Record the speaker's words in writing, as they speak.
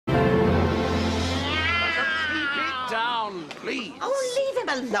please. Oh, leave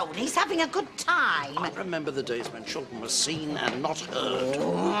him alone. He's having a good time. I remember the days when children were seen and not heard.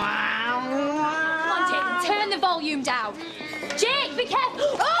 Come on, Jake, turn the volume down. Jake, be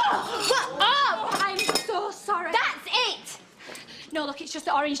careful. Oh, I'm so sorry. That's it. No, look, it's just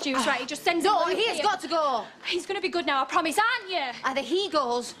the orange juice, right? It just sends him. No, he's got to go. He's going to be good now, I promise, aren't you? Either he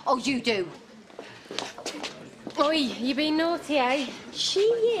goes or you do. Oi, you being naughty, eh? She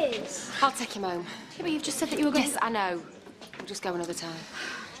is. I'll take him home. Yeah, but you've just said that you were going Yes, I know. We'll just go another time.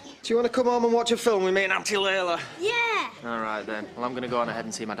 Do you want to come home and watch a film with me and Auntie Layla? Yeah. All right, then. Well, I'm going to go on ahead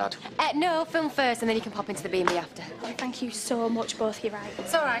and see my dad. No, film first, and then you can pop into the B&B after. Oh, thank you so much, both of you, right?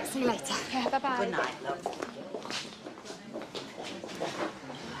 It's all right. See you later. Yeah, bye-bye. Good night, love.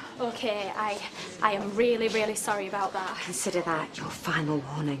 OK, I am really, really sorry about that. Consider that your final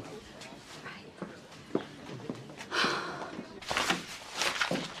warning.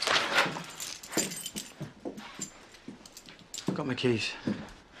 I've got my keys.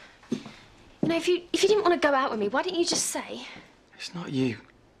 You know, if you didn't want to go out with me, why didn't you just say? It's not you.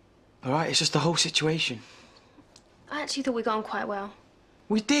 All right? It's just the whole situation. I actually thought we got on quite well.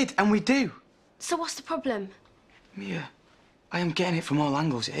 We did, and we do. So what's the problem? Mia, I am getting it from all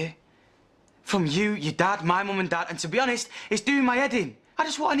angles here. From you, your dad, my mum and dad, and to be honest, it's doing my head in. I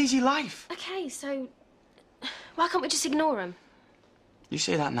just want an easy life. OK, so why can't we just ignore him? You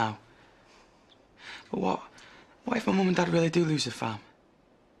say that now. But what if my mum and dad really do lose the farm?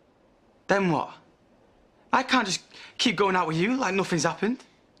 Then what? I can't just keep going out with you like nothing's happened.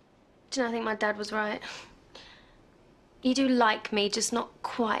 Do you know, I think my dad was right. You do like me, just not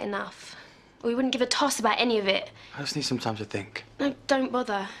quite enough. We wouldn't give a toss about any of it. I just need some time to think. No, don't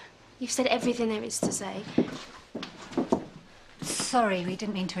bother. You've said everything there is to say. Sorry, we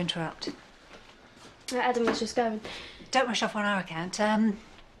didn't mean to interrupt. Adam was just going. Don't rush off on our account.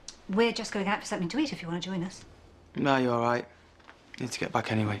 We're just going out for something to eat if you want to join us. No, you're all right. Need to get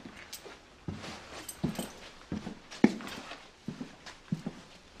back anyway.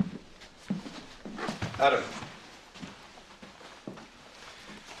 Adam.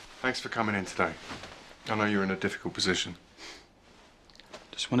 Thanks for coming in today. I know you're in a difficult position.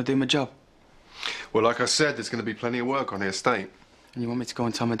 Just want to do my job. Well, like I said, there's going to be plenty of work on the estate. And you want me to go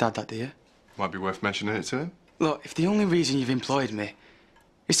and tell my dad that, do you? Might be worth mentioning it to him. Look, if the only reason you've employed me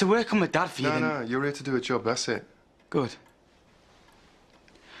is to work on my dad for you, then... No, you're here to do a job, that's it. Good.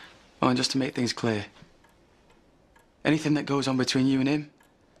 Oh, and just to make things clear, anything that goes on between you and him,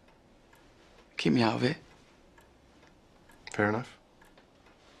 keep me out of it. Fair enough.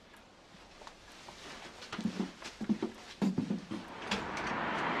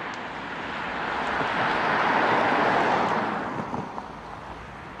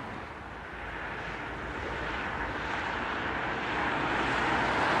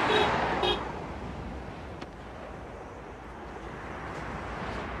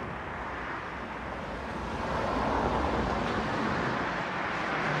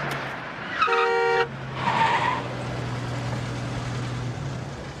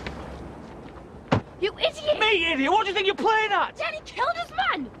 You idiot! Me, idiot? What do you think you're playing at? Daddy killed his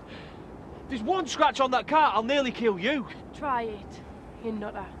man! There's one scratch on that car, I'll nearly kill you. Try it, you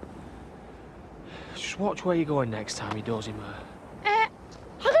nutter. Just watch where you're going next time he does him her. Hang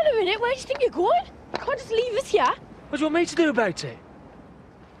on a minute, where do you think you're going? You can't just leave us here. What do you want me to do about it?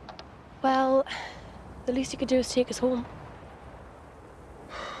 Well, the least you could do is take us home.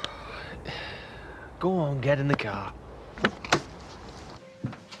 Go on, get in the car.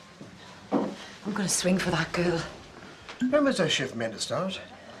 I'm going to swing for that girl. When was her shift meant to start?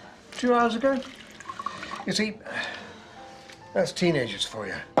 2 hours ago? You see, that's teenagers for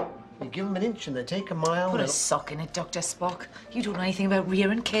you. You give them an inch and they take a mile. Put a sock in it, Dr. Spock. You don't know anything about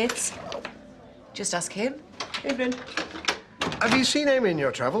rearing kids. Just ask him. Evening. Have you seen Amy in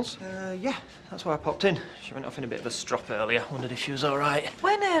your travels? Yeah, that's why I popped in. She went off in a bit of a strop earlier. Wondered if she was all right.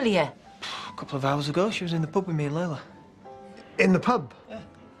 When earlier? A couple of hours ago, she was in the pub with me and Layla. In the pub? Yeah.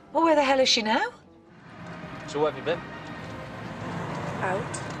 Well, where the hell is she now? So where have you been?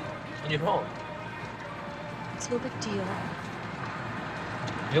 Out. On your own? It's no big deal.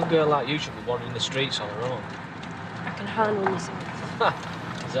 A young girl like you should be wandering the streets on her own. I can handle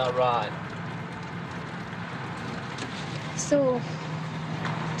myself. Is that right? So,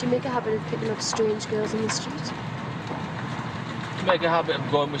 do you make a habit of picking up strange girls in the street? You make a habit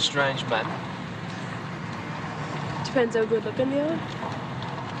of going with strange men. Depends how good looking they are.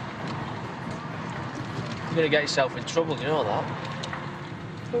 You're gonna get yourself in trouble, you know that?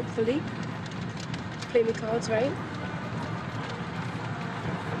 Hopefully. Play my cards right.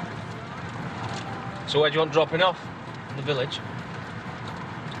 So where do you want dropping off? In the village?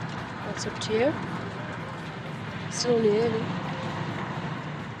 That's up to you. It's still only early.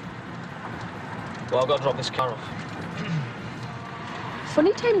 Well, I've got to drop this car off.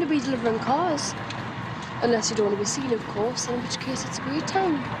 Funny time to be delivering cars. Unless you don't want to be seen, of course, in which case it's a great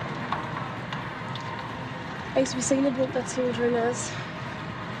time. I used to be seen about that soldering as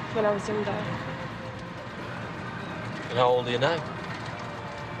when I was younger. And how old are you now?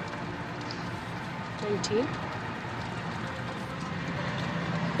 19.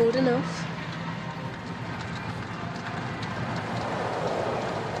 Old enough.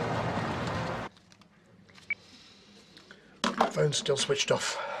 Phone's still switched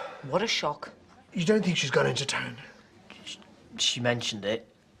off. What a shock. You don't think she's gone into town? She mentioned it.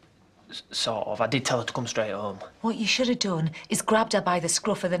 Sort of. I did tell her to come straight home. What you should have done is grabbed her by the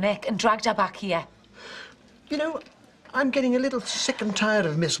scruff of the neck and dragged her back here. You know, I'm getting a little sick and tired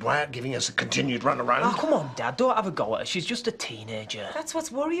of Miss Wyatt giving us a continued run around. Oh, come on, Dad. Don't have a go at her. She's just a teenager. That's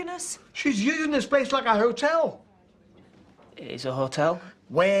what's worrying us. She's using this place like a hotel. It is a hotel.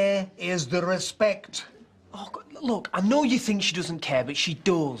 Where is the respect? Oh, look, I know you think she doesn't care, but she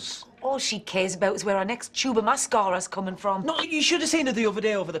does. All she cares about is where our next tube of mascara's coming from. No, you should have seen her the other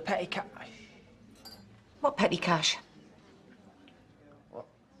day over the petty cash. What petty cash?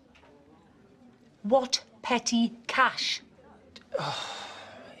 What petty cash? Oh,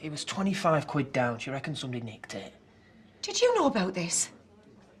 it was 25 quid down. She reckons somebody nicked it. Did you know about this?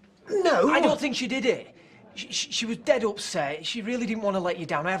 No. I don't think she did it. She was dead upset. She really didn't want to let you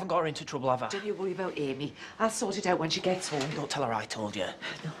down. I haven't got her into trouble, have I? Don't you worry about Amy. I'll sort it out when she gets home. Don't tell her I told you.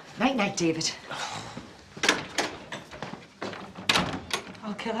 No. Night-night, David.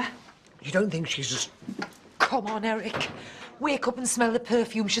 I'll kill her. You don't think she's just... Come on, Eric. Wake up and smell the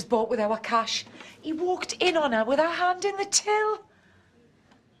perfume she's bought with our cash. He walked in on her with her hand in the till.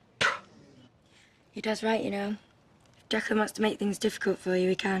 Your dad's right, you know. If Declan wants to make things difficult for you,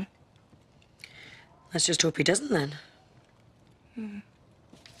 he can. Let's just hope he doesn't, then.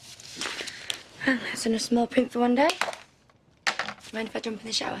 Well, that's in a small print for one day. Mind if I jump in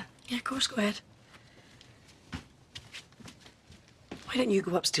the shower? Yeah, of course, go ahead. Why don't you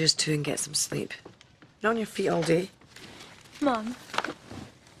go upstairs too and get some sleep? You're on your feet all day. Mum,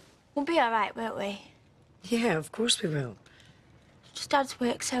 we'll be all right, won't we? Yeah, of course we will. Just Dad's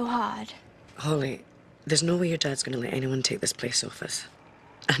worked so hard. Holly, there's no way your dad's going to let anyone take this place off us.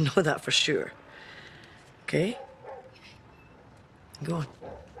 I know that for sure. Okay? Go on.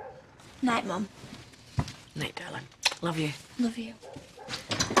 Night, Mum. Night, darling. Love you. Love you.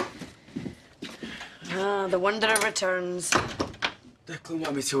 Ah, the wanderer returns. Declan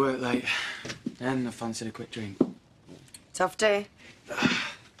wanted me to work late. Then I fancied a quick drink. Tough day.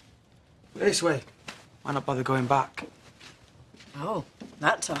 This way. Why not bother going back? Oh,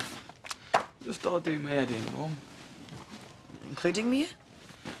 that tough. Just thought I'd do my head in, Mum. Including me?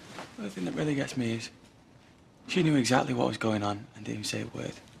 The thing that really gets me is she knew exactly what was going on and didn't say a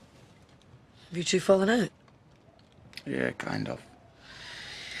word. Have you two fallen out? Yeah, kind of.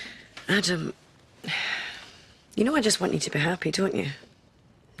 Adam, you know I just want you to be happy, don't you?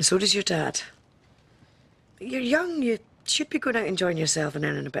 And so does your dad. You're young, you should be going out enjoying yourself and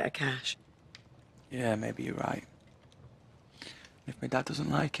earning a bit of cash. Yeah, maybe you're right. If my dad doesn't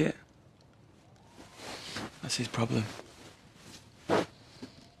like it, that's his problem.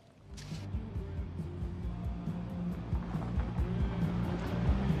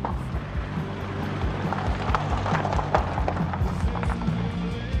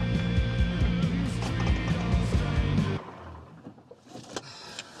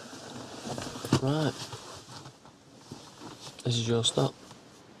 Right. This is your stop.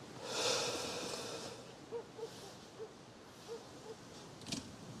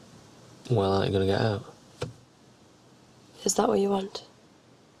 Well, aren't you going to get out? Is that what you want?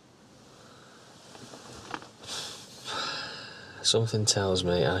 Something tells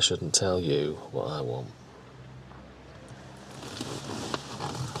me I shouldn't tell you what I want.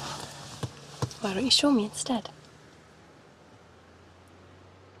 Why don't you show me instead?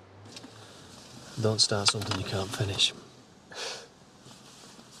 Don't start something you can't finish.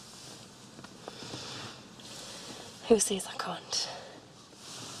 Who says I can't?